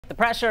The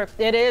pressure,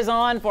 it is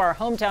on for our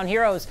hometown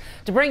heroes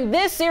to bring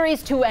this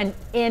series to an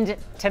end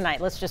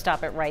tonight. Let's just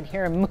stop it right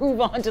here and move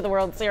on to the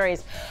World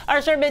Series.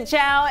 Our Sherman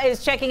Chow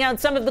is checking out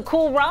some of the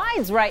cool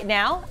rides right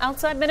now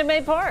outside Minute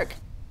Maid Park.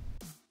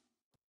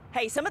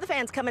 Hey, some of the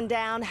fans coming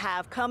down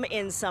have come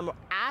in some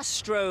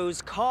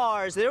Astros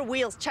cars. Their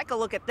wheels, check a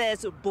look at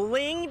this,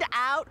 blinged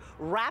out,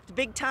 wrapped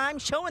big time,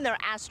 showing their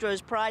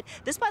Astros pride.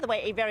 This, by the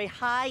way, a very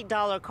high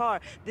dollar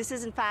car. This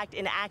is, in fact,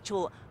 an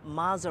actual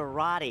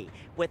Maserati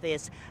with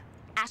this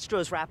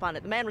Astros wrap on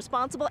it. The man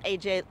responsible,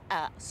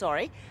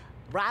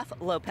 Ralph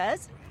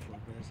Lopez.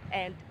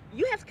 And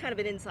you have kind of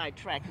an inside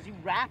track because you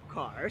wrap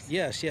cars.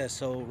 Yes.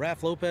 So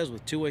Ralph Lopez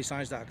with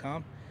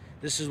twowaysigns.com.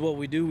 This is what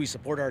we do. We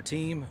support our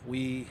team.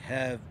 We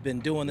have been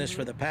doing this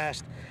for the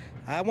past,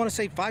 I want to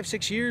say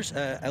 5-6 years,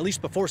 at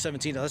least before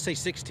 17. Let's say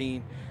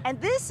 16. And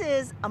this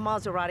is a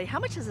Maserati. How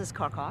much does this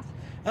car cost?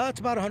 It's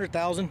about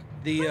 $100,000.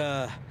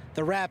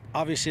 The wrap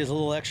obviously is a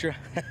little extra.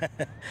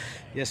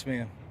 Yes,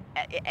 ma'am.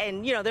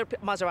 And you know, there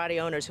are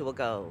Maserati owners who will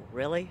go,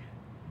 really?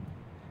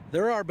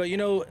 There are, but you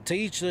know, to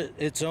each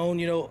its own.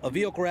 You know, a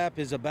vehicle wrap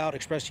is about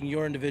expressing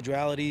your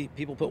individuality.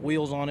 People put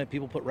wheels on it,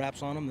 people put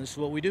wraps on them. This is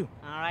what we do.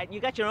 All right, you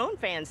got your own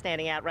fans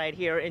standing out right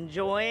here,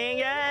 enjoying,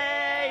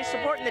 yay,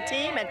 supporting the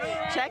team and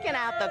checking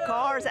out the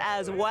cars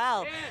as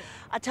well.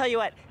 I tell you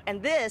what,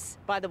 and this,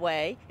 by the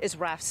way, is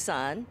Ralph's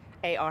son,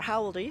 AR.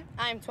 How old are you?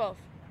 I'm 12.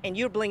 And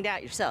you're blinged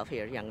out yourself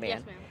here, young man.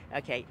 Yes, ma'am.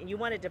 Okay, and you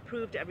wanted to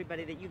prove to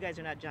everybody that you guys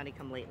are not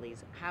Johnny-come-latelys.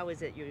 How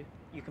is it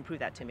you can prove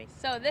that to me?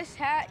 So this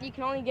hat you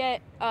can only get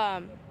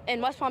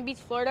in West Palm Beach,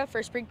 Florida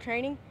for spring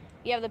training.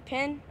 You have the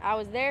pin. I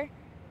was there.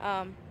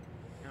 All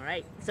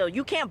right, so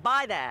you can't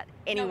buy that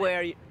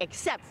anywhere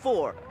except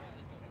for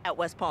at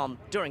West Palm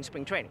during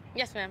spring training.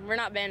 Yes, ma'am. We're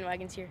not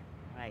bandwagons here.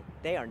 Right,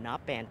 they are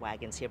not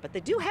bandwagons here, but they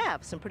do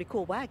have some pretty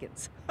cool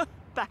wagons.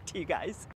 Back to you guys.